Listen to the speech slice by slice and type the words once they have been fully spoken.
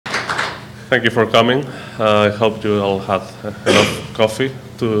Thank you for coming. I hope you all had enough coffee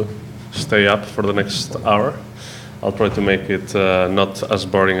to stay up for the next hour. I'll try to make it not as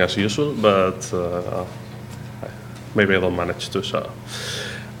boring as usual, but maybe I don't manage to. So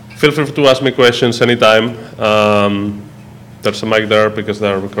feel free to ask me questions anytime. There's a mic there because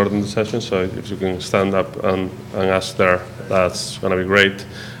they're recording the session, so if you can stand up and ask there, that's going to be great.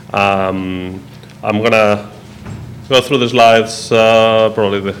 I'm going to go through the slides,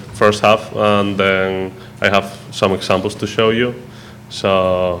 probably the first half, and then I have some examples to show you.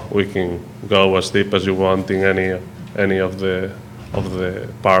 So we can go as deep as you want in any of the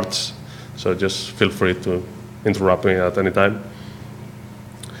parts. So just feel free to interrupt me at any time.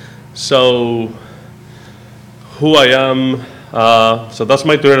 So who I am, so that's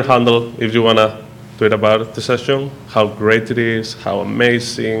my Twitter handle if you want to tweet about the session, how great it is, how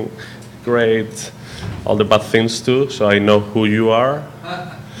amazing, great, all the bad things too, so I know who you are.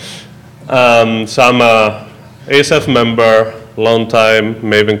 So I'm a ASF member, long time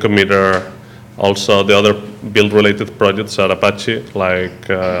Maven committer, also the other build-related projects at Apache, like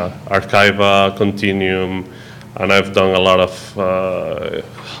Archiva, Continuum, and I've done a lot of,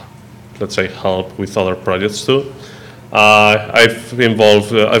 let's say, help with other projects too. I've been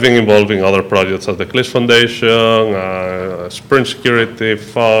involved in other projects at the Cliff Foundation, Sprint Security,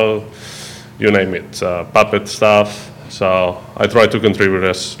 FOG, you name it, Puppet stuff. So I try to contribute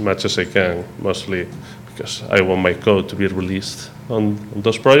as much as I can, mostly because I want my code to be released on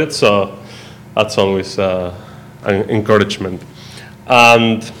those projects. So that's always an encouragement.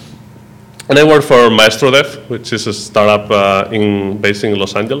 And I work for Maestro Dev, which is a startup based in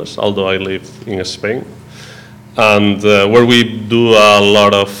Los Angeles, although I live in Spain. And where we do a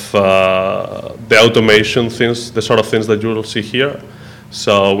lot of the automation things, the sort of things that you will see here.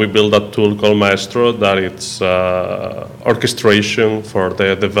 So we built a tool called Maestro that it's orchestration for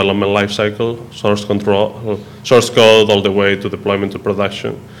the development lifecycle, source code all the way to deployment to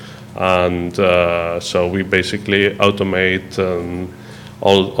production. And so we basically automate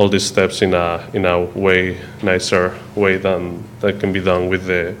all these steps in a way nicer way than that can be done with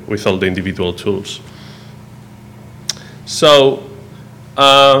all the individual tools. So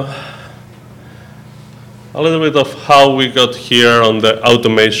a little bit of how we got here on the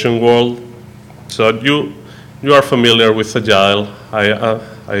automation world. So you are familiar with Agile,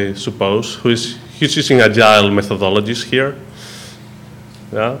 I suppose. Who's using Agile methodologies here?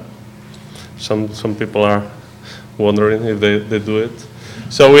 Yeah, some people are wondering if they do it.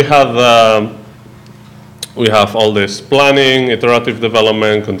 So we have all this planning, iterative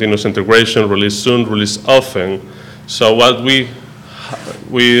development, continuous integration, release soon, release often. So what we've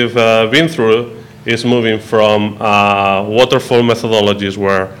been through is moving from waterfall methodologies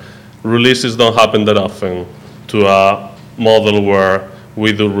where releases don't happen that often to a model where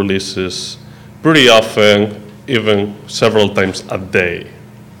we do releases pretty often, even several times a day.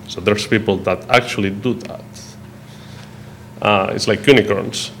 So there's people that actually do that. It's like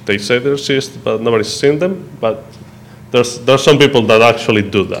unicorns. They say they exist, but nobody's seen them. But there's some people that actually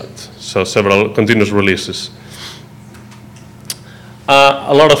do that. So several continuous releases.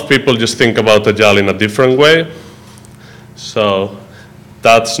 A lot of people just think about Agile in a different way. So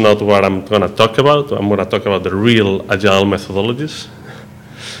that's not what I'm going to talk about. I'm going to talk about the real Agile methodologies.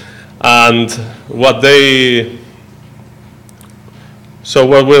 And what we're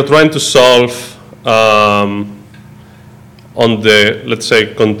trying to solve on the, let's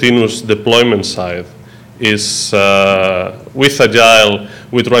say, continuous deployment side is with Agile,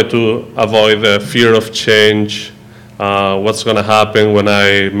 we try to avoid the fear of change. What's going to happen when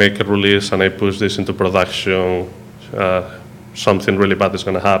I make a release and I push this into production? Something really bad is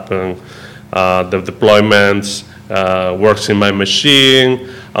going to happen. The deployments works in my machine,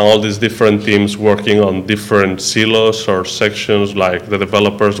 and all these different teams working on different silos or sections, like the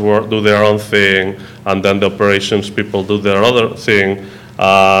developers do their own thing, and then the operations people do their other thing,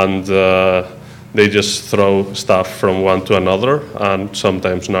 and they just throw stuff from one to another, and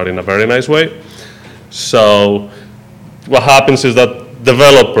sometimes not in a very nice way. So what happens is that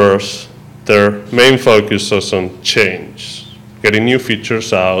developers, their main focus is on change, getting new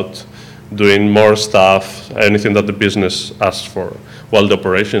features out, doing more stuff, anything that the business asks for, while the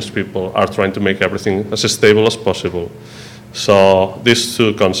operations people are trying to make everything as stable as possible. So these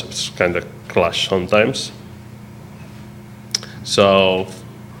two concepts kind of clash sometimes. So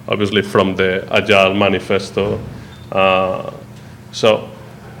obviously from the Agile manifesto, so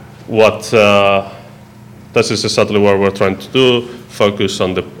what this is exactly what we're trying to do, focus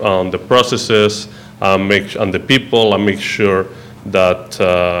on the processes, on the people, and make sure that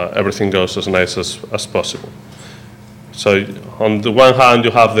everything goes as nice as possible. So on the one hand,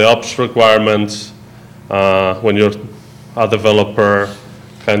 you have the ops requirements. When you're a developer,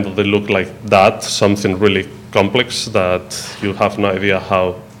 kind of they look like that, something really complex that you have no idea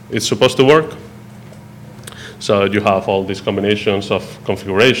how it's supposed to work. So you have all these combinations of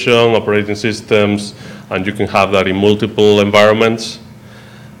configuration, operating systems, and you can have that in multiple environments.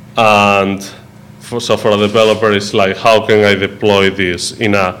 And so for a developer, it's like, how can I deploy this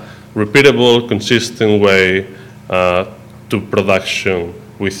in a repeatable, consistent way to production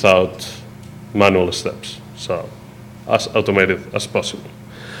without manual steps? So as automated as possible.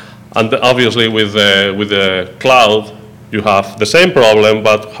 And obviously with the cloud, you have the same problem,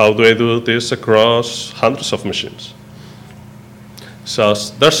 but how do I do this across hundreds of machines? So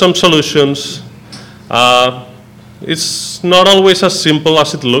there's some solutions. It's not always as simple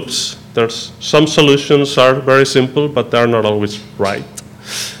as it looks. There's some solutions are very simple, but they're not always right.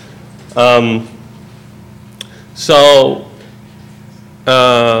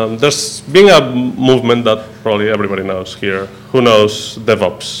 There's been a movement that probably everybody knows here. Who knows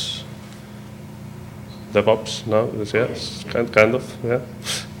DevOps? DevOps? No? Yes, kind of, yeah.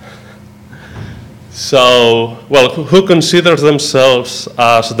 So, well, who considers themselves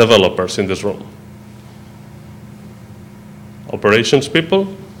as developers in this room? Operations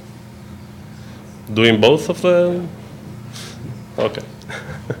people? Doing both of them? Okay.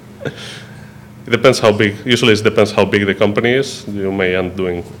 It depends how big, usually it depends how big the company is. You may end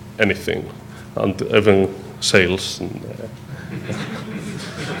doing anything, and even sales. And,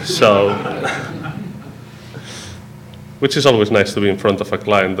 which is always nice to be in front of a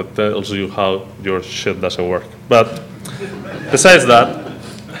client that tells you how your shit doesn't work. But besides that,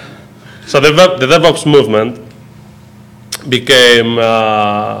 so the DevOps movement became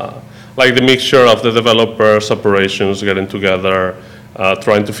like the mixture of the developers, operations getting together,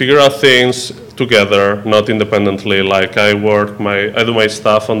 trying to figure out things together, not independently. Like I do my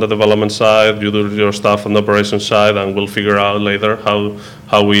stuff on the development side, you do your stuff on the operations side, and we'll figure out later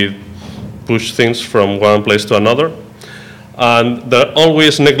how we push things from one place to another. And the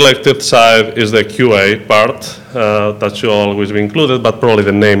always neglected side is the QA part that should always be included, but probably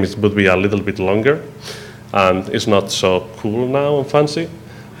the name would be a little bit longer, and it's not so cool now and fancy.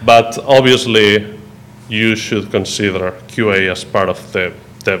 But obviously, you should consider QA as part of the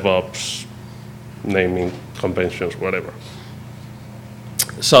DevOps naming conventions, whatever.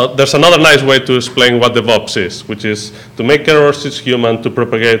 So there's another nice way to explain what DevOps is, which is to make errors is human, to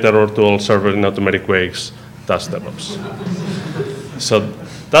propagate error to all servers in automatic ways. That's DevOps. So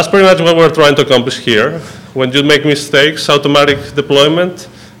that's pretty much what we're trying to accomplish here. When you make mistakes, automatic deployment,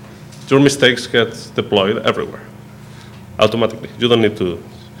 your mistakes get deployed everywhere, automatically. You don't need to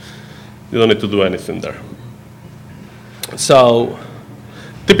do anything there. So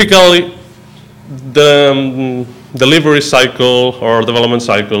typically, the delivery cycle or development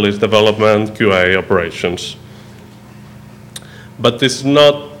cycle is development, QA, operations. But it's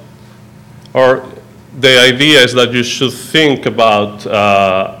not, or the idea is that you should think about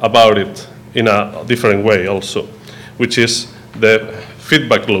it in a different way also, which is the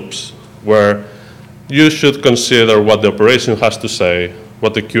feedback loops, where you should consider what the operation has to say,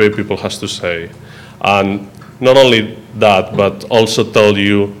 what the QA people has to say, and not only that, but also tell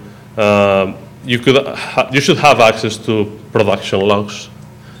you you should have access to production logs.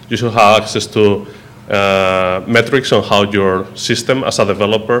 You should have access to metrics on how your system, as a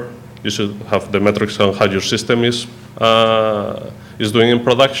developer, you should have the metrics on how your system is doing in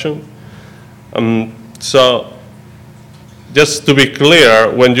production. So, just to be clear,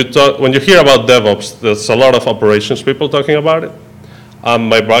 when you hear about DevOps, there's a lot of operations people talking about it.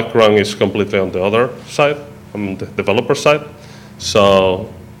 My background is completely on the other side, on the developer side.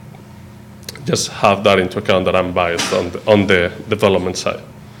 So, just have that into account that I'm biased on the development side.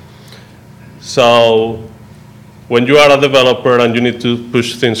 So, when you are a developer and you need to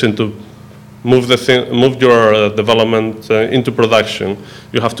push things move your development into production,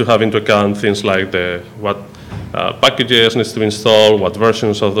 you have to have into account things like what packages needs to be installed, what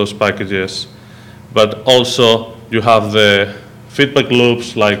versions of those packages, but also you have the feedback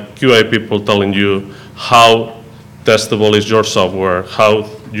loops like QA people telling you how testable is your software, how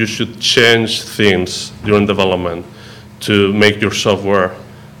you should change things during development to make your software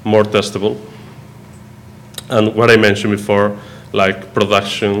more testable. And what I mentioned before, like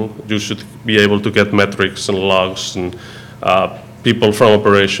production, you should be able to get metrics and logs, and people from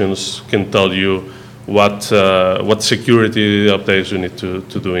operations can tell you what security updates you need to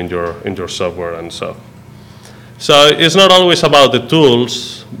do in your software and so. So it's not always about the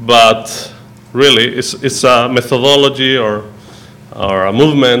tools, but really it's a methodology or a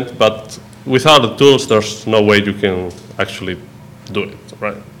movement. But without the tools, there's no way you can actually do it,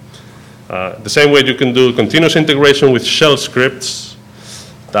 right? The same way you can do continuous integration with shell scripts,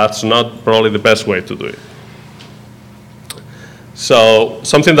 that's not probably the best way to do it. So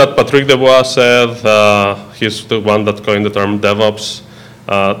something that Patrick Debois said, he's the one that coined the term DevOps.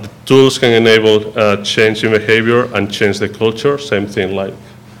 The tools can enable change in behavior and change the culture, same thing like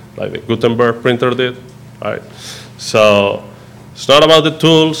the Gutenberg printer did, right? So it's not about the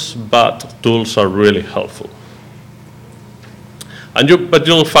tools, but tools are really helpful. But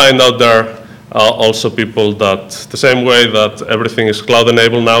you'll find out there also people that, the same way that everything is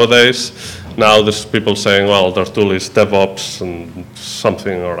cloud-enabled nowadays, now there's people saying, well, their tool is DevOps and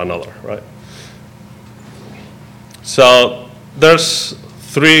something or another, right? So there's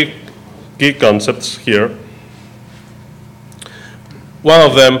 3 key concepts here. One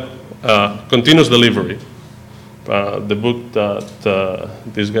of them, continuous delivery. The book that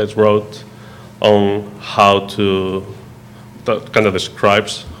these guys wrote on how to, that kind of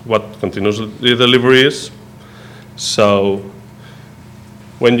describes what continuous delivery is. So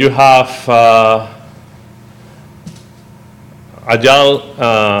when you have agile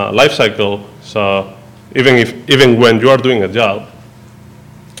lifecycle, so even when you are doing agile,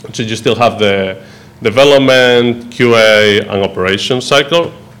 so you still have the development, QA, and operation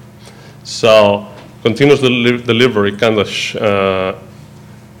cycle. So continuous delivery kind of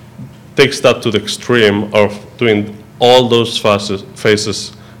takes that to the extreme of doing all those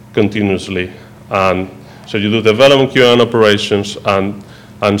phases continuously. And so you do development, QA, and operations,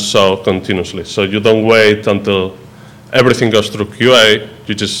 and so continuously. So you don't wait until everything goes through QA.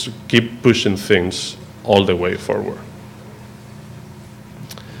 You just keep pushing things all the way forward.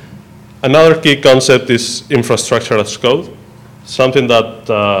 Another key concept is infrastructure as code, something that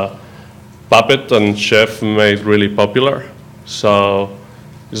Puppet and Chef made really popular. So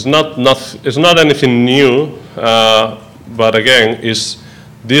it's not anything new, but again,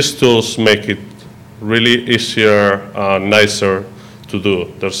 these tools make it really easier, nicer to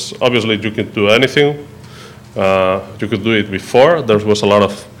do. There's obviously you can do anything. You could do it before. There was a lot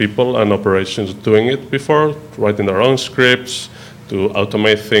of people and operations doing it before, writing their own scripts to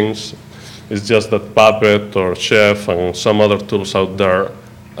automate things. It's just that Puppet or Chef and some other tools out there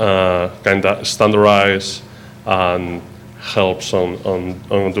kind of standardize and helps on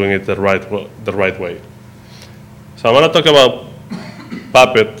doing it the right way. So I want to talk about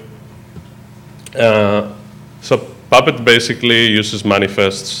Puppet. So Puppet basically uses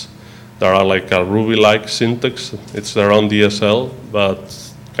manifests that are like a Ruby-like syntax. It's their own DSL,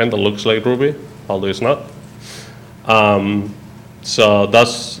 but kind of looks like Ruby, although it's not. So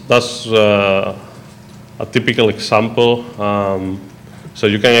that's a typical example. So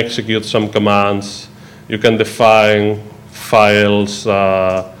you can execute some commands. You can define files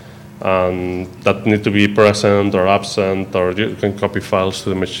that need to be present or absent, or you can copy files to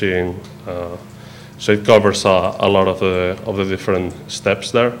the machine. So it covers a lot of the different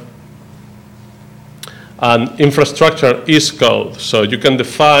steps there. And infrastructure is code. So you can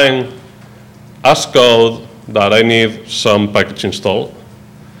define as code that I need some package installed,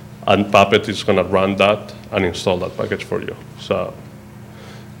 and Puppet is going to run that and install that package for you. So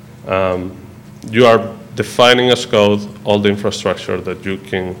you are defining as code all the infrastructure that you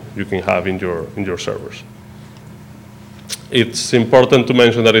can have in your servers. It's important to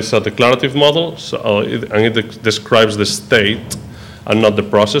mention that it's a declarative model, so it describes the state and not the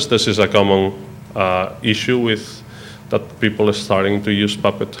process. This is a common issue with that people are starting to use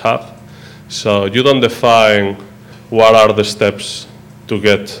Puppet have. So you don't define what are the steps to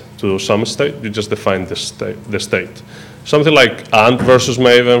get to some state. You just define the state. Something like AND versus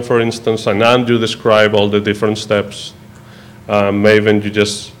Maven, for instance. In AND, you describe all the different steps. Maven, you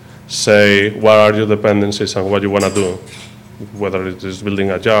just say what are your dependencies and what you want to do, whether it is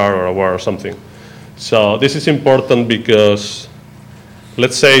building a jar or a war or something. So this is important because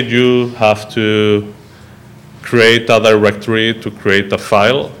let's say you have to create a directory to create a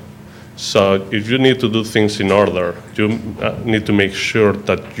file. So if you need to do things in order, you need to make sure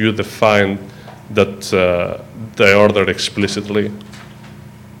that you define that the order explicitly,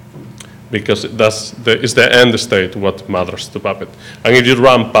 because it's the end state what matters to Puppet. And if you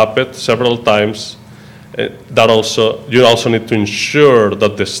run Puppet several times, you also need to ensure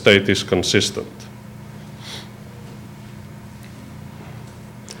that the state is consistent.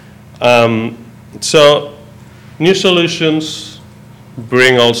 So new solutions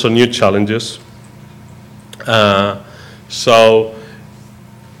bring also new challenges. So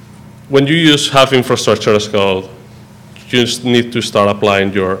when you have infrastructure as code, you just need to start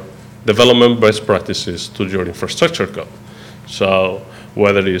applying your development best practices to your infrastructure code. So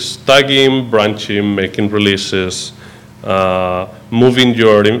whether it's tagging, branching, making releases, moving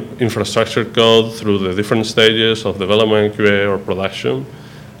your infrastructure code through the different stages of development, QA, or production.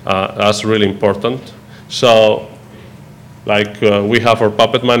 That's really important. So, like we have our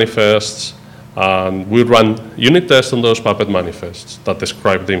Puppet manifests, and we run unit tests on those Puppet manifests that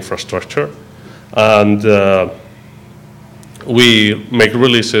describe the infrastructure. And we make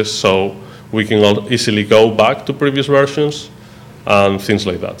releases so we can easily go back to previous versions and things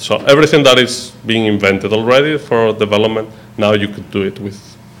like that. So everything that is being invented already for development, now you could do it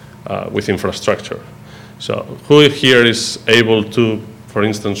with infrastructure. So who here is able to, for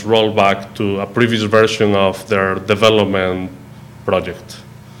instance, roll back to a previous version of their development project,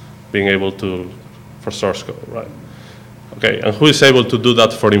 being able to, for source code, right? Okay, and who is able to do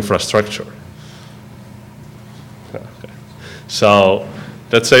that for infrastructure? Okay. So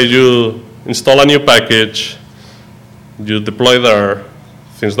let's say you install a new package, you deploy there,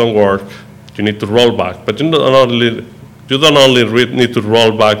 things don't work, you need to roll back, but you don't only need to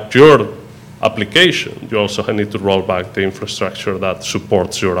roll back your application, you also need to roll back the infrastructure that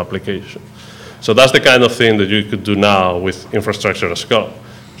supports your application. So that's the kind of thing that you could do now with infrastructure as code.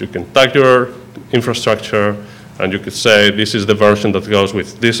 You can tag your infrastructure, and you could say this is the version that goes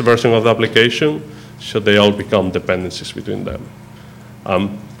with this version of the application, so they all become dependencies between them.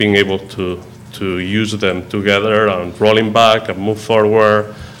 Being able to use them together and rolling back and move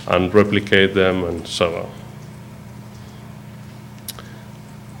forward and replicate them and so on.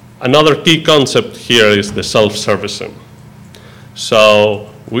 Another key concept here is the self-servicing. So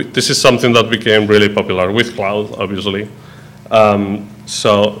this is something that became really popular with cloud, obviously.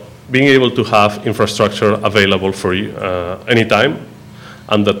 So being able to have infrastructure available for you anytime,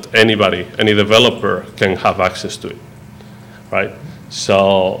 and that anybody, any developer can have access to it, right?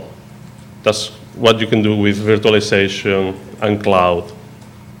 So that's what you can do with virtualization and cloud.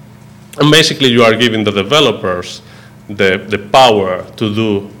 And basically you are giving the developers the power to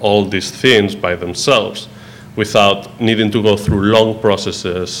do all these things by themselves without needing to go through long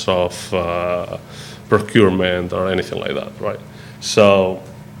processes of procurement or anything like that, right? So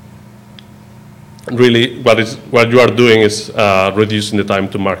really what you are doing is reducing the time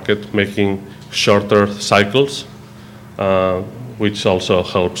to market, making shorter cycles, which also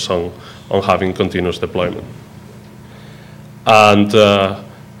helps on having continuous deployment. And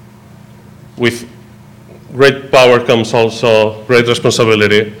with great power comes also great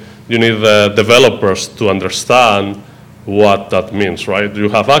responsibility. You need the developers to understand what that means, right? You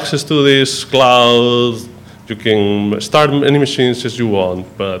have access to this cloud, you can start any machines as you want,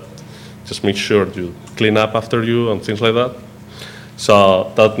 but just make sure you clean up after you and things like that.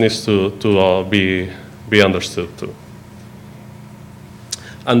 So that needs to be understood too.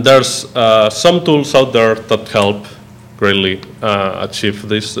 And there's some tools out there that help greatly achieve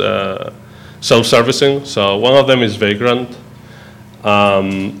this self-servicing. So one of them is Vagrant.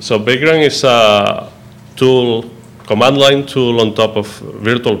 So Vagrant is a tool, command line tool on top of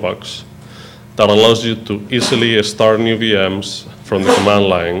VirtualBox that allows you to easily start new VMs from the command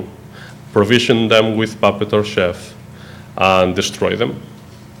line, provision them with Puppet or Chef, and destroy them,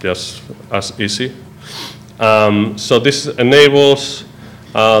 just as easy. So this enables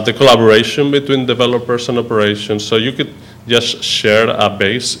the collaboration between developers and operations. So you could just share a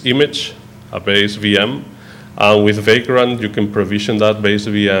base image, a base VM, and with Vagrant you can provision that base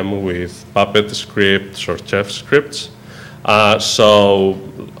VM with Puppet scripts or Chef scripts. So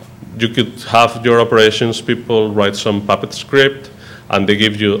you could have your operations people write some Puppet script, and they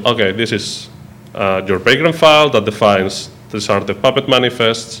give you, okay, this is your Vagrant file that defines, these are the Puppet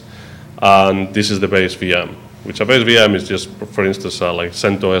manifests, and this is the base VM. Which a base VM is just, for instance, like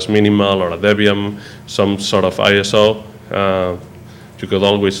CentOS minimal or a Debian, some sort of ISO. You could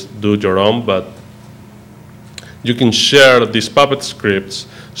always do your own, but you can share these Puppet scripts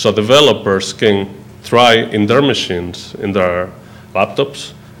so developers can try in their machines, in their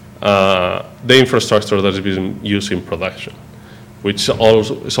laptops, the infrastructure that is being used in production, which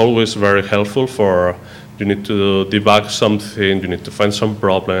is always very helpful for, you need to debug something, you need to find some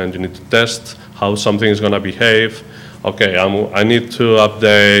problem, you need to test how something is going to behave. Okay, I need to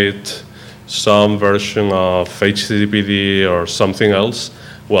update some version of HTTPD or something else.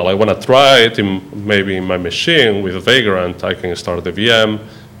 Well, I want to try it maybe in my machine with Vagrant. I can start the VM,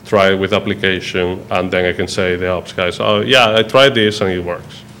 try it with application, and then I can say the ops guys, oh yeah, I tried this and it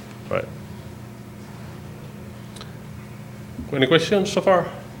works, right? Any questions so far?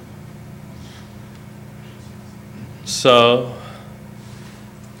 So,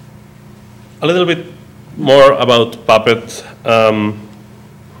 a little bit more about Puppet and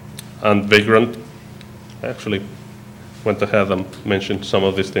Vagrant. I actually went ahead and mentioned some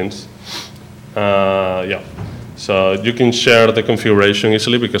of these things. Yeah. So you can share the configuration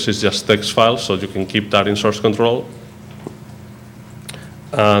easily because it's just text files, so you can keep that in source control.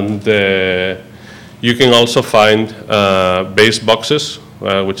 And you can also find base boxes,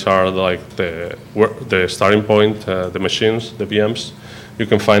 which are like the starting point, the machines, the VMs. You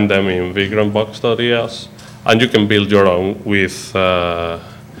can find them in vagrantbox.es, and you can build your own with other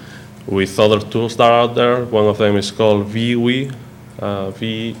tools that are out there. One of them is called VEEWEE,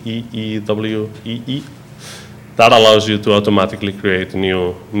 VEEWEE. That allows you to automatically create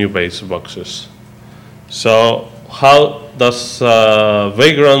new base boxes. So how does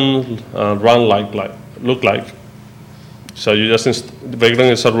Vagrant run look like? So you just Vagrant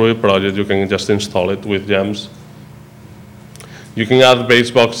is a Ruby project. You can just install it with gems. You can add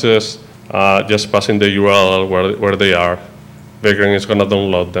base boxes just passing the URL where they are. Vagrant is going to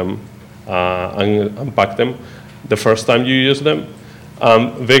download them and unpack them the first time you use them.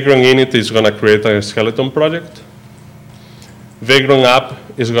 Vagrant init is going to create a skeleton project. Vagrant app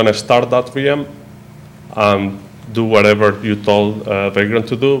is going to start that VM and do whatever you told Vagrant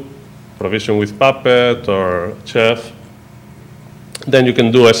to do, provision with Puppet or Chef. Then you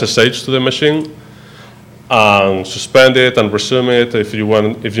can do SSH to the machine and suspend it and resume it if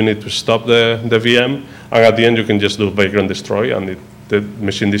you need to stop the VM. And at the end, you can just do Vagrant destroy and the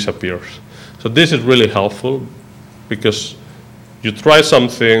machine disappears. So this is really helpful because you try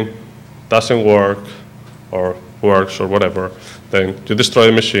something, doesn't work, or works, or whatever, then you destroy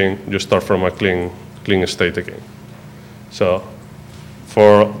the machine, you start from a clean state again. So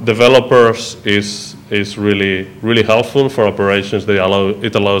for developers, is really, really helpful. For operations,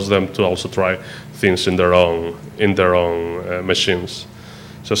 it allows them to also try things in their own machines.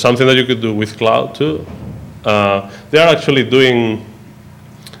 So something that you could do with cloud too. They are actually doing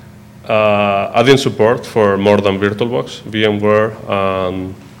adding support for more than VirtualBox, VMware,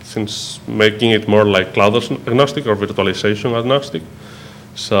 since making it more like cloud agnostic or virtualization agnostic.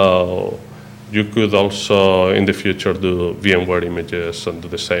 So you could also in the future do VMware images and do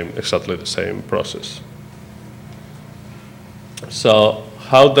exactly the same process. So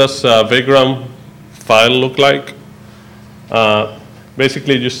how does a Vagrant file look like?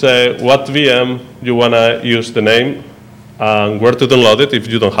 Basically, you say what VM you want to use the name and where to download it if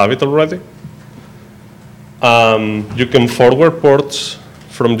you don't have it already. You can forward ports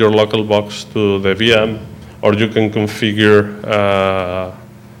from your local box to the VM, or you can configure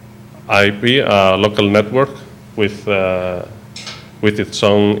IP, local network, with its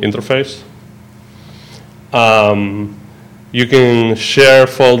own interface. You can share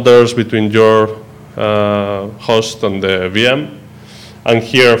folders between your host and the VM. And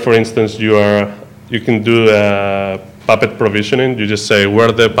here, for instance, you can do Puppet provisioning. You just say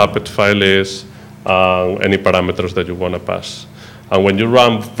where the Puppet file is, any parameters that you want to pass. And when you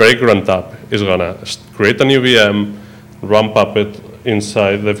run Vagrant app, it's going to create a new VM, run Puppet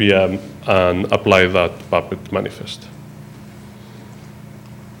inside the VM, and apply that Puppet manifest.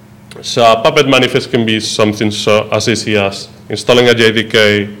 So a Puppet manifest can be something as easy as installing a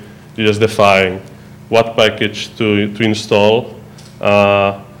JDK. You just define what package to install.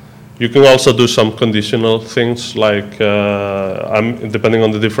 You can also do some conditional things like, depending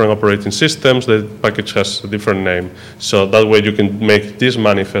on the different operating systems, the package has a different name. So that way you can make this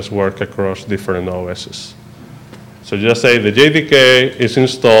manifest work across different OSs. So just say the JDK is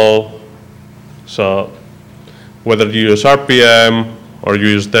installed. So whether you use RPM or you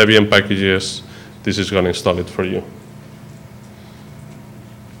use Debian packages, this is going to install it for you.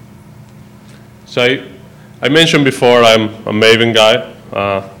 So I mentioned before I'm a Maven guy.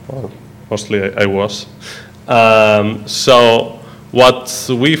 Well, mostly I was. So what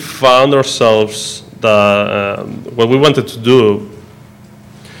we found ourselves, what we wanted to do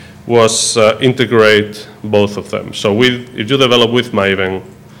was integrate both of them. So if you develop with Maven,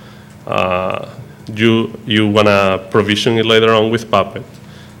 you want to provision it later on with Puppet,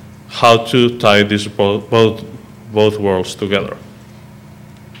 how to tie these both worlds together.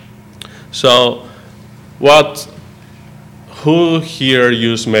 So who here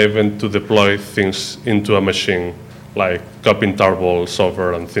use Maven to deploy things into a machine, like copying tarballs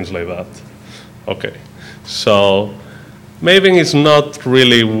over and things like that? Okay, so Maven is not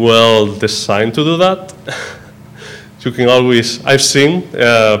really well designed to do that. You can always, I've seen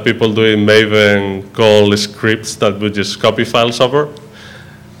people doing Maven call scripts that would just copy files over.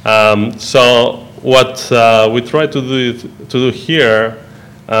 So what we try to do here,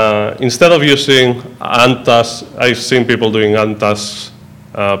 instead of using Antas, I've seen people doing Antas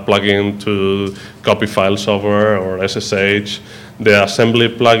plugin to copy files over, or SSH, the assembly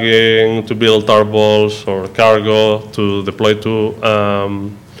plugin to build tarballs, or Cargo to deploy to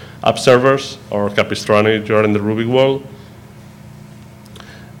app servers or Capistrano if you're in the Ruby world.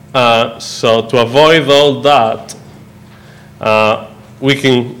 So to avoid all that, we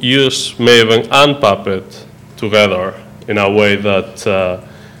can use Maven and Puppet together in a way that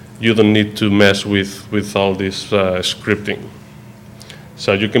you don't need to mess with all this scripting.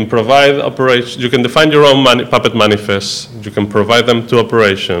 So you can provide operations, you can define your own Puppet manifests, you can provide them to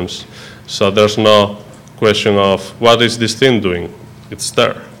operations, so there's no question of what is this thing doing? It's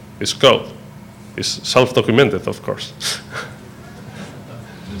there, it's code. It's self-documented, of course.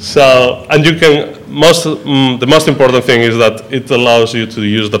 So, and you can, the most important thing is that it allows you to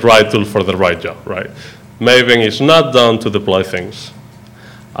use the right tool for the right job, right? Maven is not done to deploy things,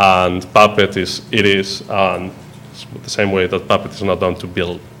 and Puppet is, and the same way that Puppet is not done to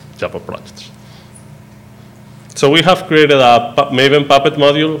build Java projects. So we have created a Maven Puppet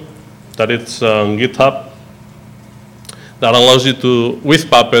module that it's on GitHub that allows you to, with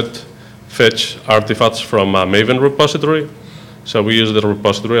Puppet, fetch artifacts from a Maven repository. So we use the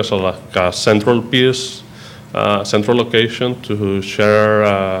repository as a central piece, central location to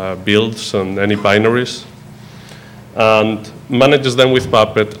share builds and any binaries, and manages them with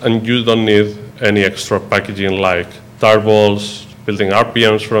Puppet, and you don't need any extra packaging like tarballs, building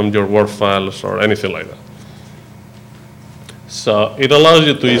RPMs from your Word files, or anything like that. So it allows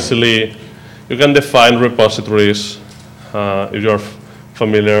you to easily, you can define repositories if you're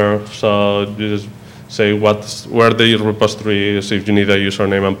familiar. So you just say where the repository is, if you need a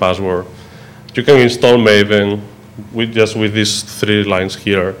username and password. You can install Maven with these 3 lines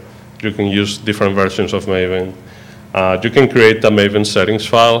here. You can use different versions of Maven. You can create a Maven settings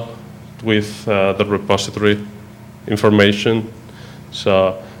file with the repository information.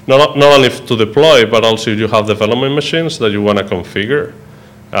 So not only to deploy, but also if you have development machines that you want to configure,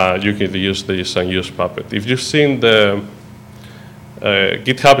 you can use this and use Puppet. If you've seen the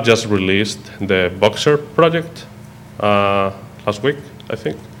GitHub just released the Boxer project last week, I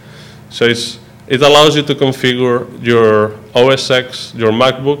think. So it allows you to configure your OS X, your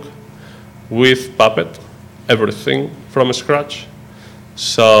MacBook, with Puppet, everything from scratch.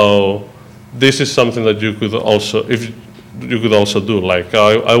 So this is something that you could also, do. Like,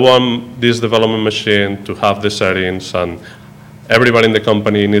 I want this development machine to have the settings, and everybody in the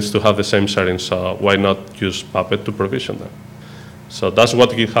company needs to have the same settings, so why not use Puppet to provision them? So that's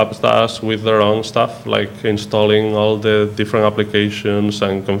what GitHub does with their own stuff, like installing all the different applications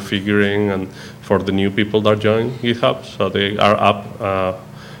and configuring, and for the new people that join GitHub, so they are up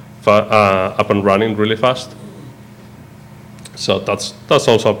and running really fast. So that's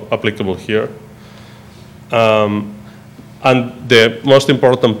also applicable here. And the most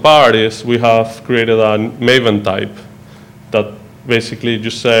important part is we have created a Maven type that basically you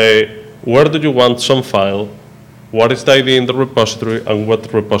say, where do you want some file? What is the ID in the repository, and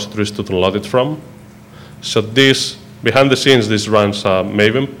what repositories to download it from? So this, behind the scenes, this runs a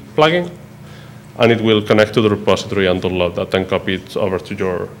Maven plugin, and it will connect to the repository and download that and copy it over to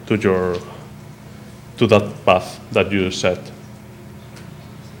that path that you set.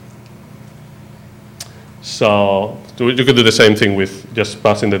 So you could do the same thing with just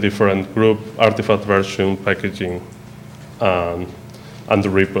passing the different group, artifact version, packaging, and the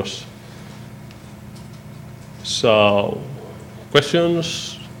repos. So,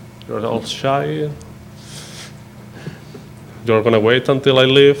 questions? You're all shy. You're going to wait until I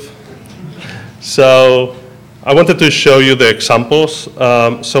leave. So, I wanted to show you the examples.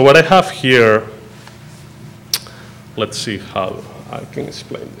 So what I have here, let's see how I can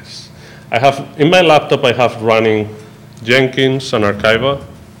explain this. I have, in my laptop, I have running Jenkins and Archiva,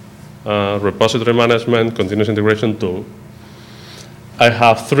 repository management, continuous integration tool. I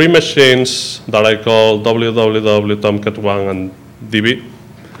have 3 machines that I call www, Tomcat 1, and DB.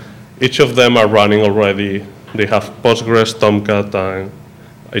 Each of them are running already. They have Postgres, Tomcat, and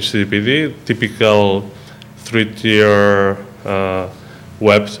HTTPD, typical 3-tier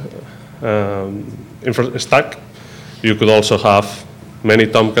web stack. You could also have many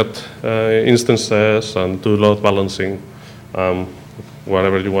Tomcat instances and do load balancing,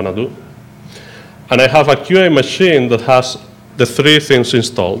 whatever you want to do. And I have a QA machine that has the 3 things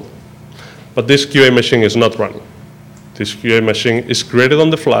installed, but this QA machine is not running. This QA machine is created on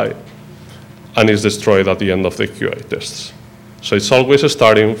the fly and is destroyed at the end of the QA tests. So it's always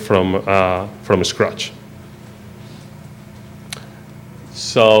starting from scratch.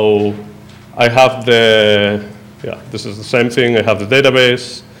 So I have this is the same thing. I have the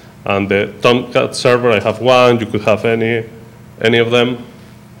database and the Tomcat server. I have one. You could have any of them.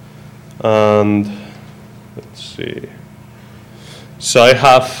 And let's see. So I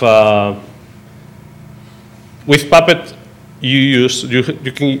have, with Puppet,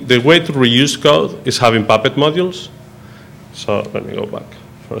 the way to reuse code is having Puppet modules. So let me go back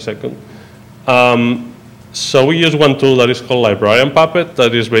for a second. So we use one tool that is called Librarian Puppet,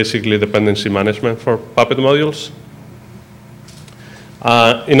 that is basically dependency management for Puppet modules.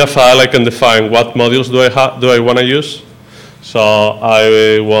 In a file, I can define what modules do I want to use. So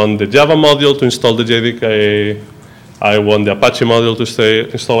I want the Java module to install the JDK. I want the Apache module to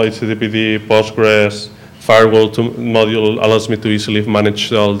install HTTPD, Postgres. Firewall module allows me to easily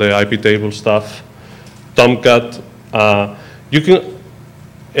manage all the IP table stuff. Tomcat. You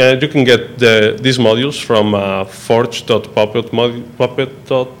can get these modules from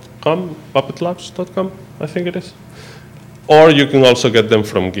forge.puppetlabs.com, I think it is. Or you can also get them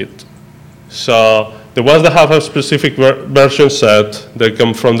from Git. So the ones that have a specific version set, they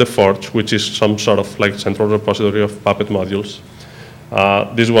come from the Forge, which is some sort of like central repository of Puppet modules.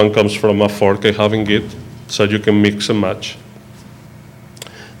 This one comes from a fork I have in Git, so you can mix and match.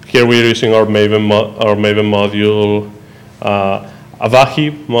 Here we're using our Maven module,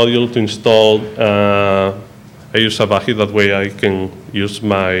 Avahi module to install. I use Avahi, that way I can use in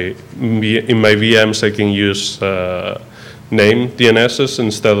my VMs, I can use name DNSs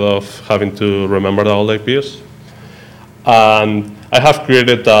instead of having to remember all the IPs. And I have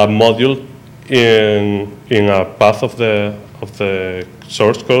created a module in a path of the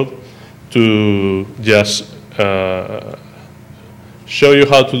source code to just show you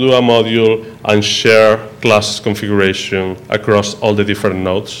how to do a module and share class configuration across all the different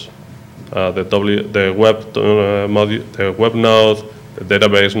nodes. The web node, the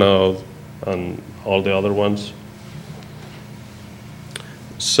database node, and all the other ones.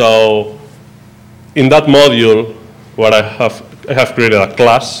 So in that module, what I have created a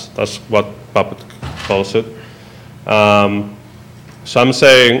class. That's what Puppet calls it. So I'm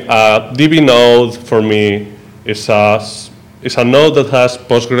saying DB node for me is a node that has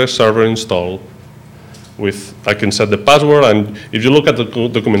Postgres server installed. I can set the password, and if you look at the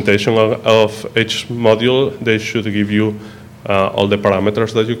documentation of each module, they should give you all the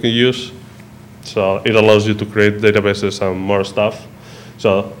parameters that you can use. So it allows you to create databases and more stuff.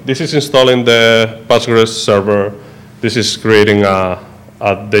 So this is installing the Postgres server. This is creating a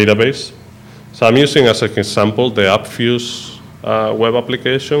database. So I'm using as an example the AppFuse web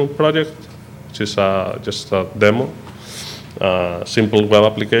application project, which is just a demo, simple web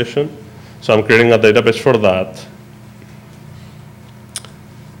application. So I'm creating a database for that.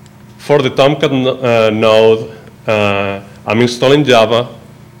 For the Tomcat node, I'm installing Java.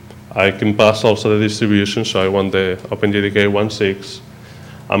 I can pass also the distribution, so I want the OpenJDK 1.6.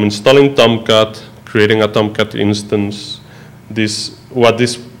 I'm installing Tomcat, creating a Tomcat instance. What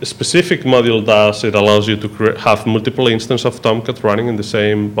this specific module does, it allows you to have multiple instances of Tomcat running in the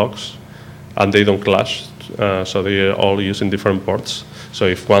same box, and they don't clash, so they are all using different ports. So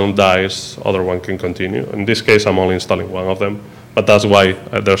if one dies, other one can continue. In this case, I'm only installing one of them, but that's why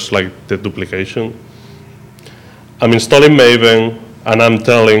there's like the duplication. I'm installing Maven, and I'm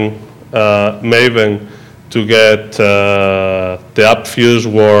telling Maven to get the AppFuse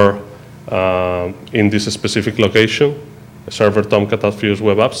war in this specific location, server Tomcat AppFuse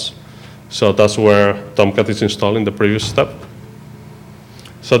web apps. So that's where Tomcat is installed in the previous step.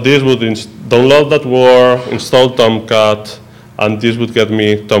 So this would download that war, install Tomcat, and this would get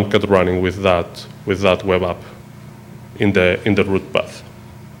me Tomcat running with that web app in the root path.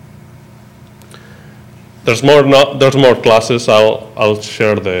 There's more classes. I'll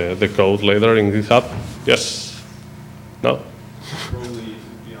share the code later in GitHub. Yes? No? Probably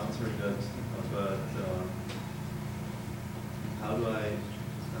should be answering that, but how do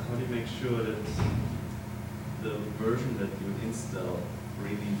you make sure that the version that you install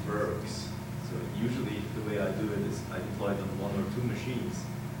really works? So usually the way I do it is I deploy it on 1 or 2 machines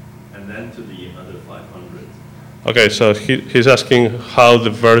and then to the other 500. Okay, so he's asking how do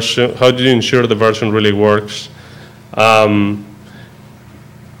you ensure the version really works?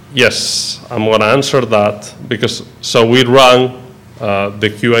 Yes, I'm going to answer that because we run the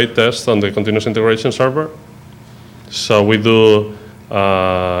QA test on the continuous integration server. So we do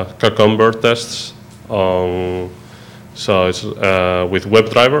cucumber tests it's with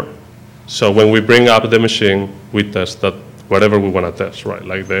WebDriver. So when we bring up the machine, we test that whatever we want to test, right?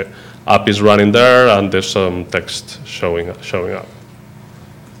 Like the app is running there and there's some text showing up.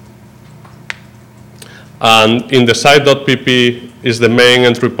 And in the site.pp is the main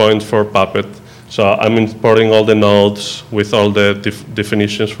entry point for Puppet. So I'm importing all the nodes with all the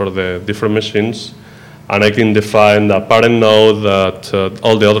definitions for the different machines. And I can define a parent node that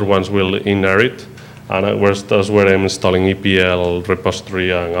all the other ones will inherit. And that's where I'm installing EPL,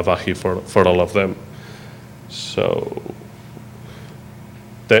 repository, and Avahi for all of them. So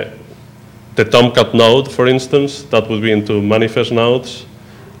the Tomcat node, for instance, that would be into manifest nodes.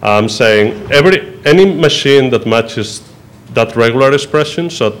 I'm saying any machine that matches that regular expression,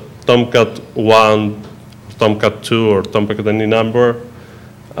 so Tomcat 1, Tomcat 2, or Tomcat any number,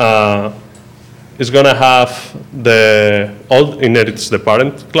 is going to have all inherits the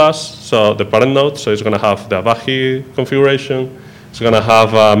parent class, so the parent node, so it's going to have the Apache configuration, it's going to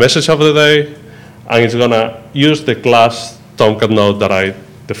have a message of the day, and it's going to use the class Tomcat node that I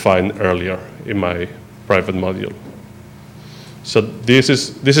defined earlier in my private module. So this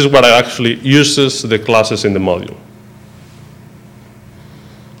is what I actually uses the classes in the module.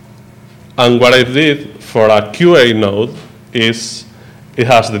 And what I did for a QA node is it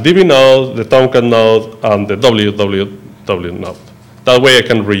has the DB node, the Tomcat node, and the www node. That way I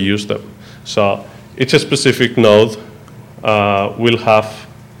can reuse them. So each specific node will have,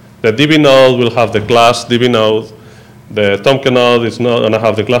 the DB node will have the class DB node, the Tomcat node is not going to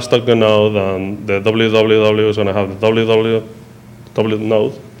have the class Tomcat node, and the www is going to have the www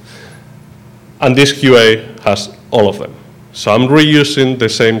node. And this QA has all of them. So I'm reusing the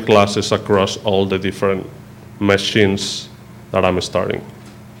same classes across all the different machines that I'm starting.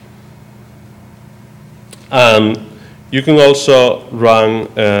 And you can also run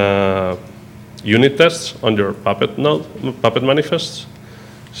unit tests on your Puppet node, Puppet manifests.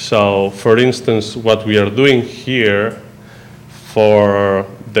 So for instance, what we are doing here for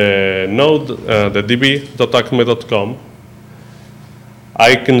the node, the db.acme.com,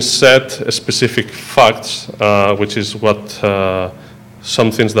 I can set specific facts, which is what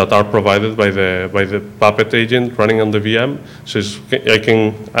some things that are provided by the Puppet agent running on the VM. So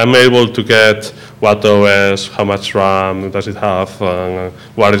I'm able to get what OS, how much RAM does it have, and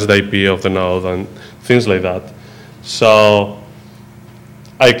what is the IP of the node, and things like that. So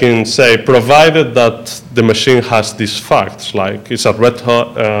I can say, provided that the machine has these facts, like it's a Red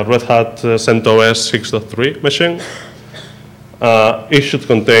Hat CentOS 6.3 machine, it should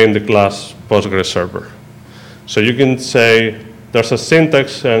contain the class Postgres server. So you can say, there's a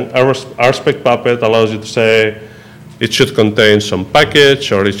syntax, and RSpec Puppet allows you to say it should contain some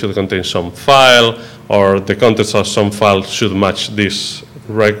package, or it should contain some file, or the contents of some file should match this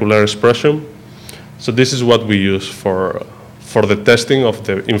regular expression. So this is what we use for the testing of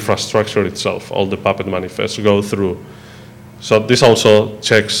the infrastructure itself. All the Puppet manifests go through. So this also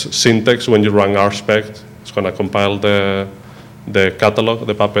checks syntax when you run RSpec. It's going to compile the catalog,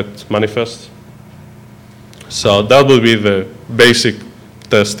 the Puppet manifest. So that will be the basic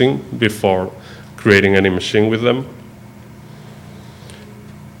testing before creating any machine with them.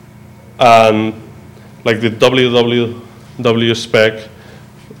 And like the www spec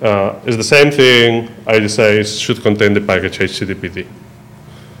is the same thing. I just say it should contain the package HTTPD.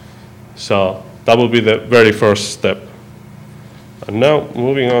 So that will be the very first step. And now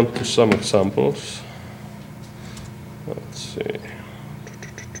moving on to some examples. Let's see.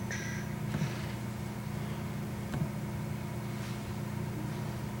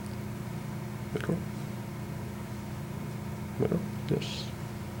 Yes.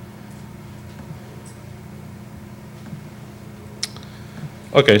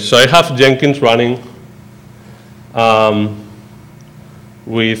 Okay, so I have Jenkins running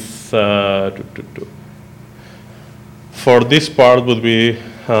with, for this part would be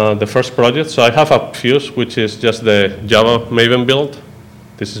the first project. So I have Fuse, which is just the Java Maven build.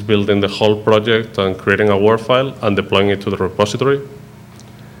 This is building the whole project and creating a Word file and deploying it to the repository.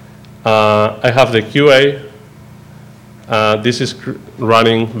 I have the QA. This is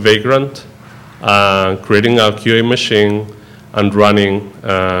running Vagrant, creating a QA machine, and running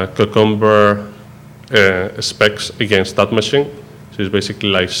Cucumber specs against that machine. So it's basically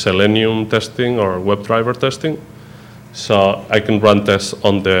like Selenium testing or WebDriver testing. So I can run tests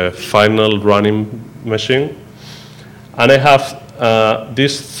on the final running machine. And I have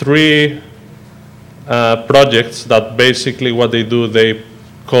these three projects that basically what they do, they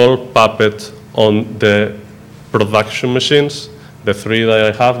call Puppet on the production machines, the three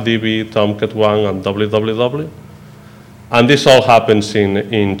that I have, DB, Tomcat 1, and www. And this all happens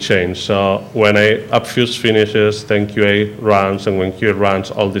in chain. So when Fuse finishes, then QA runs, and when QA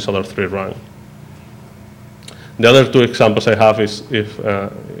runs, all these other three run. The other two examples I have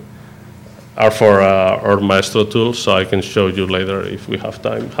are for our Maestro tool, so I can show you later if we have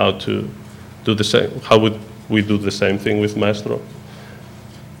time how to do the same. How would we do the same thing with Maestro?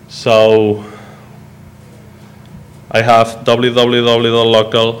 So I have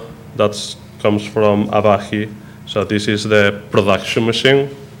www.local, that comes from Apache. So this is the production machine.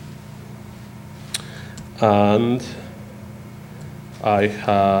 And I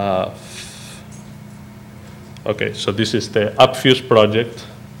have, okay, so this is the Fuse project.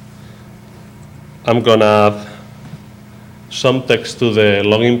 I'm gonna add some text to the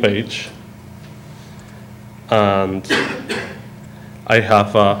login page, and I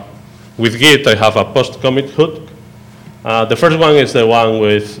have with Git I have a post commit hook. The first one is the one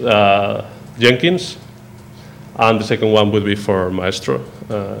with Jenkins, and the second one would be for Maestro.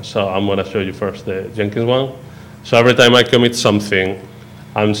 So I'm gonna show you first the Jenkins one. So every time I commit something,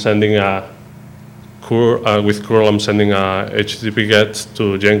 I'm sending with curl, I'm sending a HTTP GET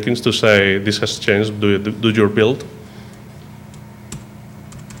to Jenkins to say this has changed, do your build.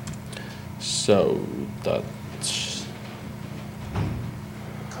 So that's.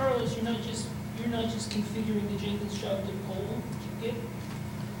 Carlos, you're not just configuring the Jenkins job to poll Git.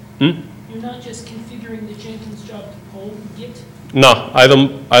 You're not just configuring the Jenkins job to poll Git. No, I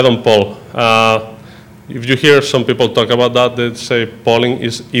don't poll. If you hear some people talk about that, they say polling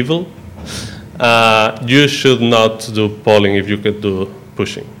is evil. You should not do polling if you could do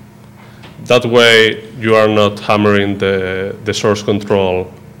pushing. That way, you are not hammering the source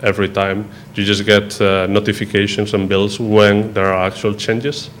control every time. You just get notifications and builds when there are actual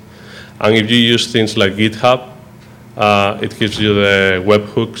changes. And if you use things like GitHub, it gives you the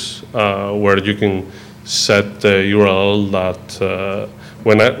webhooks where you can set the URL that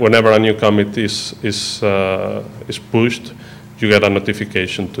whenever a new commit is pushed, you get a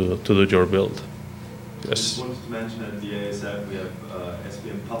notification to do your build. Yes. I just wanted to mention at the ASF we have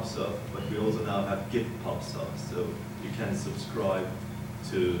SVN PubSub, but we also now have Git PubSub, so you can subscribe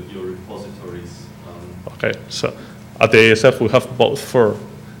to your repositories. Okay, so at the ASF we have both for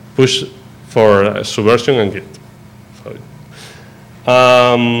push, for Subversion and Git.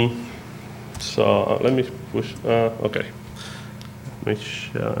 So let me push. Okay. Let me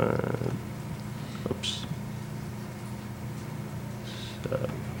show. Oops. So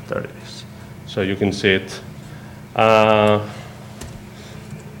there it is. So you can see it.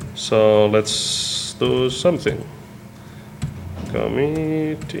 So let's do something.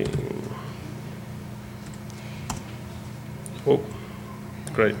 Committing. Oh,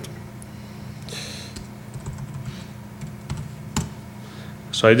 great.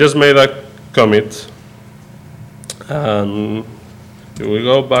 So I just made a commit, and we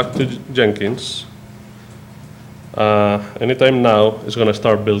go back to Jenkins. Anytime now, it's going to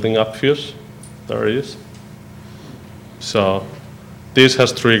start building up Fuse. There it is. So this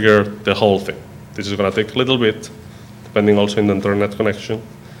has triggered the whole thing. This is going to take a little bit, depending also on the internet connection.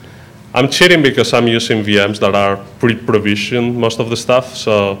 I'm cheating because I'm using VMs that are pre-provisioned most of the stuff,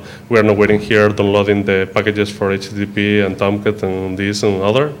 so we're not waiting here downloading the packages for HTTP and Tomcat and this and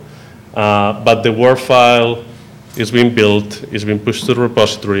other. But the Word file is being built, is being pushed to the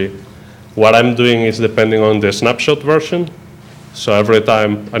repository. What I'm doing is depending on the snapshot version. So every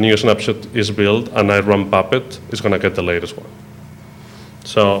time a new snapshot is built and I run Puppet, it's going to get the latest one.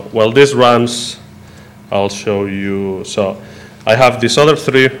 So while this runs, I'll show you. So I have these other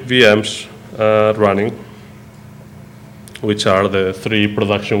 3 VMs running, which are the 3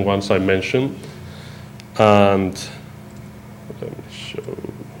 production ones I mentioned. And let me show.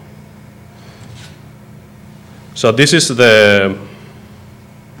 So this is the,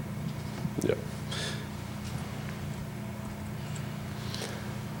 yeah.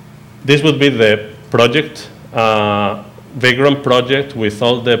 This would be the project, Vagrant project with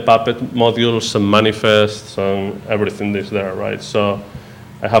all the Puppet modules and manifests and everything is there, right? So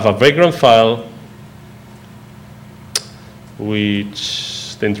I have a Vagrant file,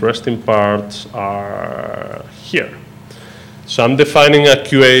 which the interesting parts are here. So I'm defining a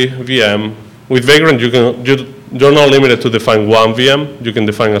QA VM. With Vagrant, you're not limited to define one VM. You can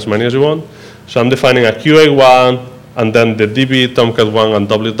define as many as you want. So I'm defining a QA one, and then the DB, Tomcat one, and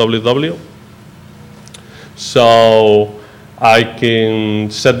www. So I can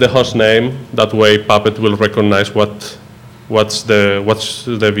set the host name. That way, Puppet will recognize what's the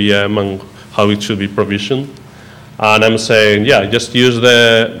VM and how it should be provisioned. And I'm saying, yeah, just use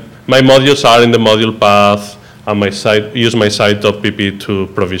my modules are in the module path, and use my site.pp to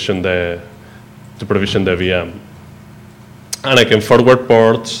provision the VM. And I can forward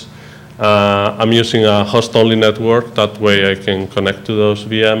ports. I'm using a host-only network. That way I can connect to those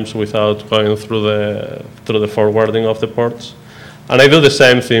VMs without going through the forwarding of the ports. And I do the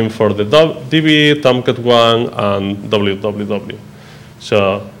same thing for the DB, Tomcat 1, and www.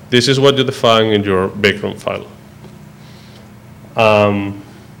 So this is what you define in your background file.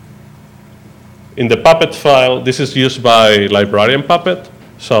 In the Puppet file, this is used by librarian Puppet.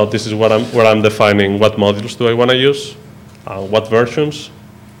 So this is where I'm defining what modules do I want to use, what versions.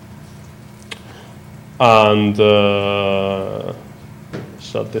 And so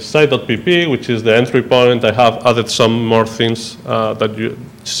the site.pp, which is the entry point, I have added some more things that you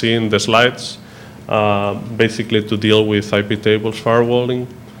see in the slides. basically to deal with IP tables firewalling.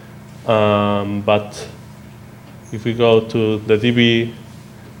 But if we go to the DB,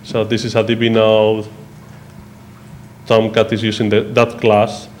 so this is a DB node. Tomcat is using that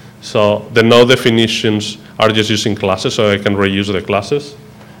class. So the node definitions are just using classes, so I can reuse the classes.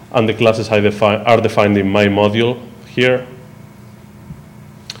 And the classes are defined in my module here,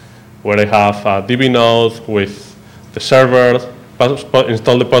 where I have a DB node with the server,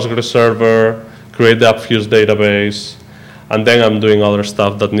 install the Postgres server, create the AppFuse database, and then I'm doing other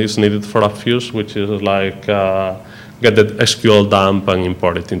stuff that is needed for AppFuse, which is like get the SQL dump and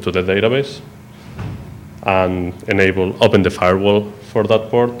import it into the database, and open the firewall for that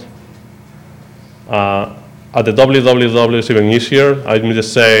port. At the www is even easier. I'm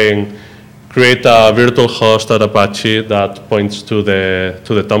just saying, create a virtual host at Apache that points to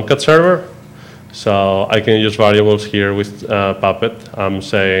the Tomcat server. So I can use variables here with Puppet. I'm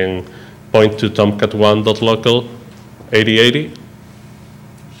saying point to tomcat1.local 8080.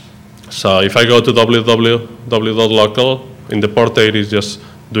 So if I go to www.local, in the port 80 is just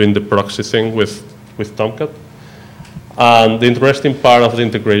doing the proxy thing with Tomcat. And the interesting part of the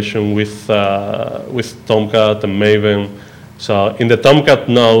integration with Tomcat and Maven. So in the Tomcat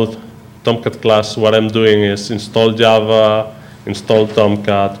node, Tomcat class, what I'm doing is install Java, install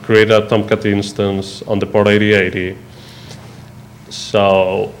Tomcat, create a Tomcat instance on the port 8080.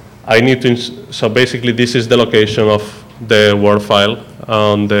 So I need to, so basically this is the location of the Word file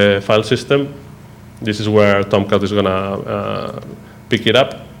on the file system. This is where Tomcat is gonna pick it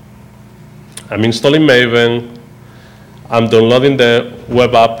up. I'm installing Maven. I'm downloading the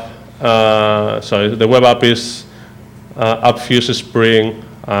web app. So the web app is AppFuse Spring,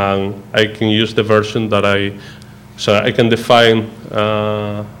 and I can use the version that so I can define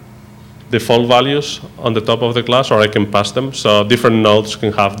default values on the top of the class, or I can pass them. So different nodes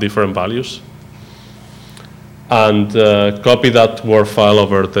can have different values. And copy that Word file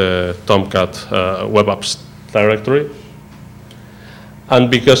over the Tomcat web apps directory. And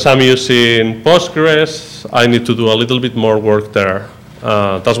because I'm using Postgres, I need to do a little bit more work there.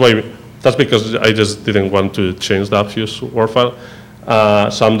 That's because I just didn't want to change the AppFuse Word file.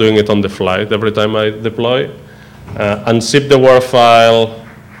 So I'm doing it on the fly every time I deploy. Unzip the Word file,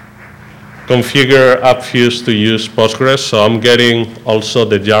 configure AppFuse to use Postgres. So I'm getting also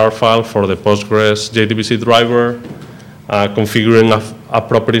the jar file for the Postgres JDBC driver, configuring a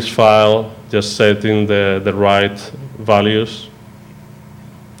properties file, just setting the right values,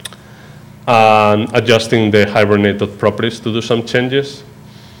 and adjusting the hibernated properties to do some changes,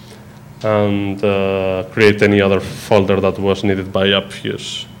 and create any other folder that was needed by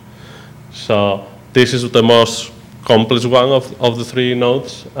AppFuse. So this is the most complex one of the three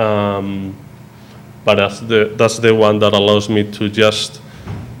nodes, but that's the one that allows me to just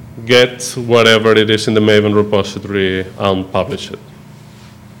get whatever it is in the Maven repository and publish it.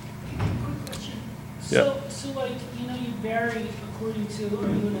 Yeah. So like, you vary according to, are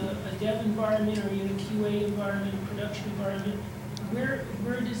you in a dev environment, are you in a QA environment, production environment?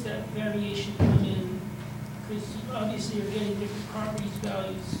 Where does that variation come in? Because obviously you're getting different properties,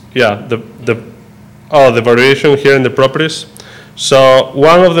 values. Yeah, the variation here in the properties. So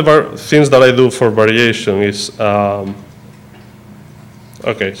one of the things that I do for variation is,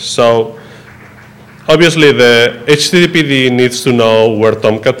 okay, so obviously the HTTPD needs to know where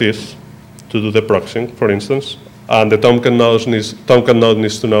Tomcat is to do the proxying, for instance, and the Tomcat node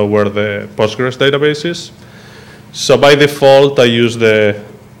needs to know where the Postgres database is. So by default, I use the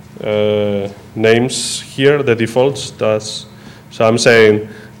names here, the defaults. So I'm saying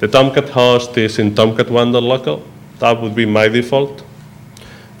the Tomcat host is in tomcat1.local. That would be my default.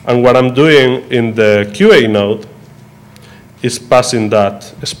 And what I'm doing in the QA node is passing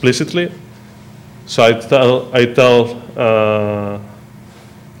that explicitly. So I tell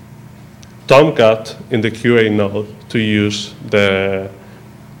Tomcat in the QA node to use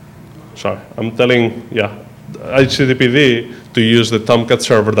I'm telling, HTTPD to use the Tomcat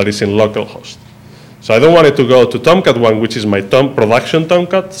server that is in localhost. So I don't want it to go to Tomcat 1, which is my production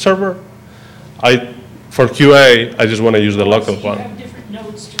Tomcat server. For QA, I just want to use the local one. You have different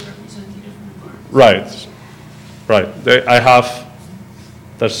nodes to represent the different environments. Right.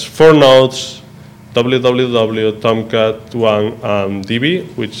 There's 4 nodes, www, Tomcat 1, and DB,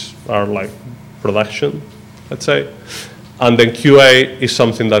 which are like production, let's say. And then QA is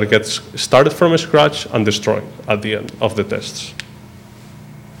something that gets started from scratch and destroyed at the end of the tests,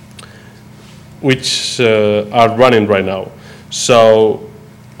 which are running right now. So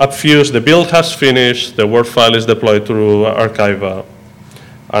AppFuse, the build has finished, the Word file is deployed through Archiva,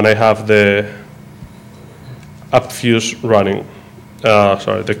 and I have the AppFuse running,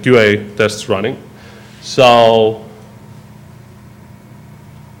 the QA tests running. So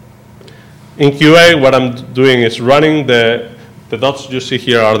in QA, what I'm doing is running the dots you see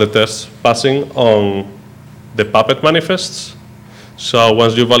here are the tests passing on the Puppet manifests. So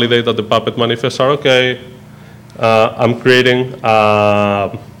once you validate that the Puppet manifests are okay, I'm creating,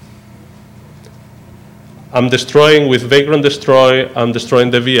 I'm destroying with Vagrant destroy, I'm destroying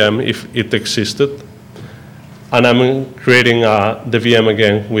the VM if it existed. And I'm creating the VM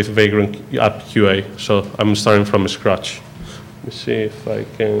again with Vagrant app QA. So I'm starting from scratch. Let me see if I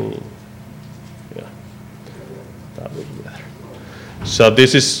can, yeah, that would be better. So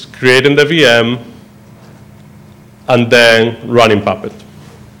this is creating the VM and then running Puppet.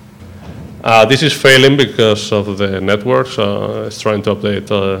 This is failing because of the network, so it's trying to update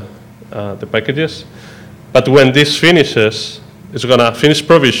the packages. But when this finishes, it's gonna finish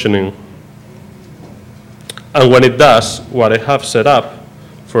provisioning. And when it does, what I have set up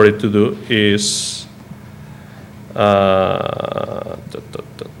for it to do is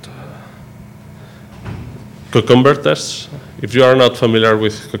Cucumber tests. If you are not familiar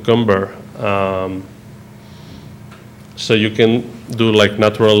with Cucumber, so you can do like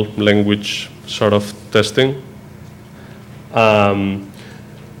natural language sort of testing.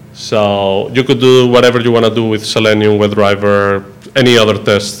 So you could do whatever you want to do with Selenium, WebDriver, any other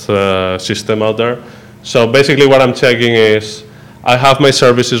test system out there. So basically what I'm checking is I have my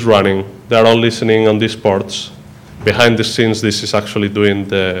services running. They're all listening on these ports. Behind the scenes, this is actually doing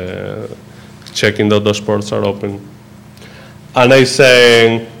the checking that those ports are open. And I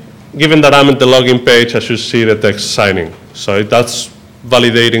say, given that I'm at the login page, I should see the text signing. So that's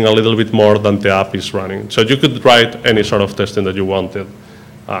validating a little bit more than the app is running. So you could write any sort of testing that you wanted,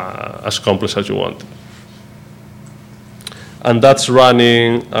 as complex as you wanted. And that's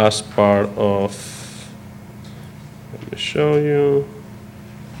running as part of, let me show you.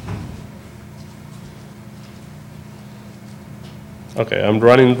 Okay, I'm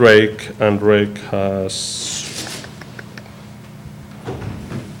running Rake, and Rake has,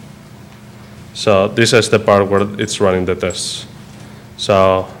 so this is the part where it's running the tests.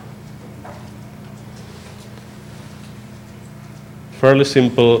 So fairly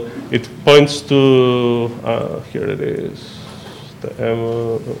simple. It points to, here it is, the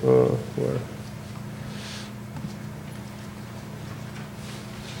where?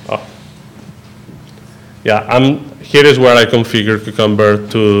 Oh. Yeah, here is where I configure Cucumber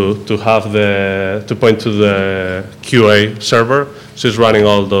to have to point to the QA server. So it's running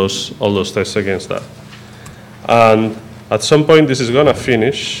all those tests against that. And at some point, this is gonna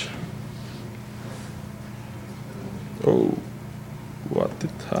finish. Oh, what did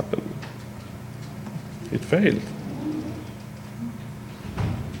happen? It failed.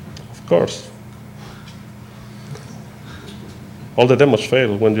 Of course. All the demos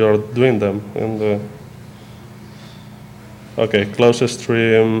fail when you are doing them. And okay, closest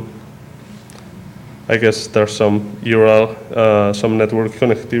stream. I guess there's some URL, some network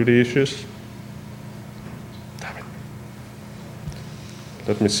connectivity issues. Damn it.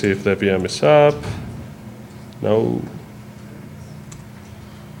 Let me see if the VM is up. No.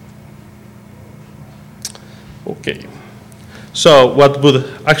 Okay. So what would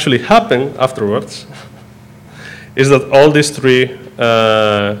actually happen afterwards is that all these three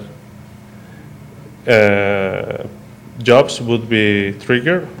jobs would be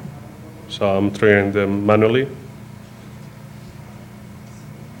triggered. So I'm triggering them manually.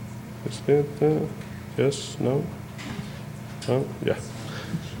 Is it? Yes, no? No? Yeah.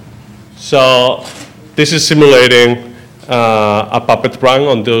 So this is simulating a Puppet run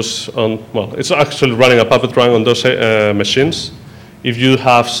on those, well, it's actually running a Puppet run on those machines. If you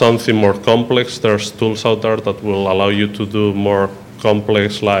have something more complex, there's tools out there that will allow you to do more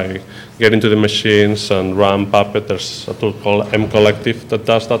complex, like get into the machines and run Puppet. There's a tool called mCollective that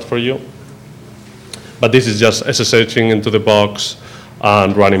does that for you. But this is just SSHing into the box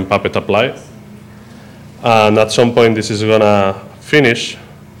and running Puppet apply. And at some point, this is gonna finish,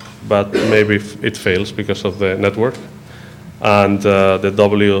 but maybe it fails because of the network. And the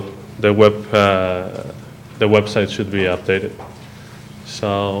website should be updated.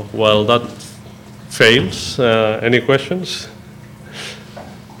 So while that fails, any questions?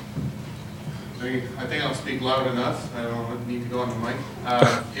 I think I'll speak loud enough. I don't need to go on the mic.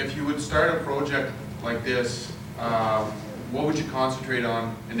 If you would start a project like this, what would you concentrate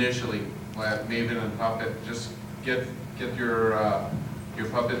on initially? Maven and Puppet, just get your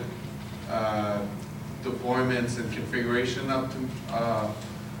Puppet deployments and configuration up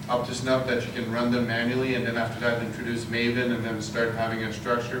to snuff that you can run them manually, and then after that introduce Maven, and then start having a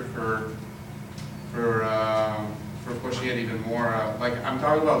structure for pushing it even more. Like I'm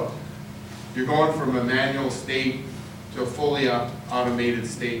talking about you're going from a manual state to a fully automated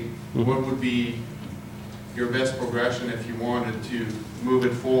state. Mhm. What would be your best progression if you wanted to move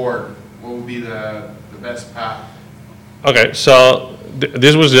it forward? What would be the best path? Okay, so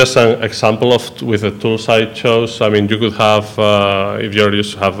this was just an example of with the tools I chose. I mean, you could have, if you're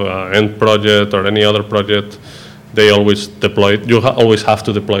used to have an end project or any other project, they always deploy, always have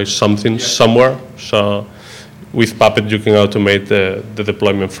to deploy something somewhere. So with Puppet, you can automate the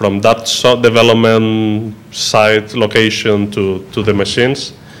deployment from that development site location to the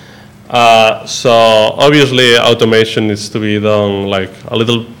machines. So obviously automation needs to be done like a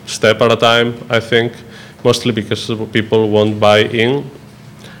little step at a time, I think, mostly because people won't buy in.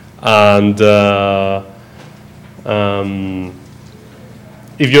 And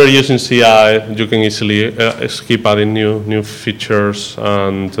if you're using CI, you can easily keep adding new features,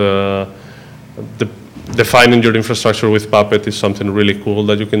 and defining your infrastructure with Puppet is something really cool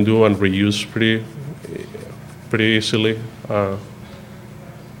that you can do and reuse pretty easily.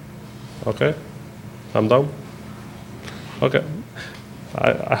 Okay, I'm done. Okay,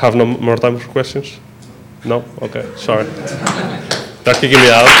 I have no more time for questions. No? Okay, sorry. They're kicking me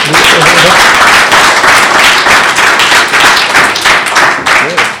out.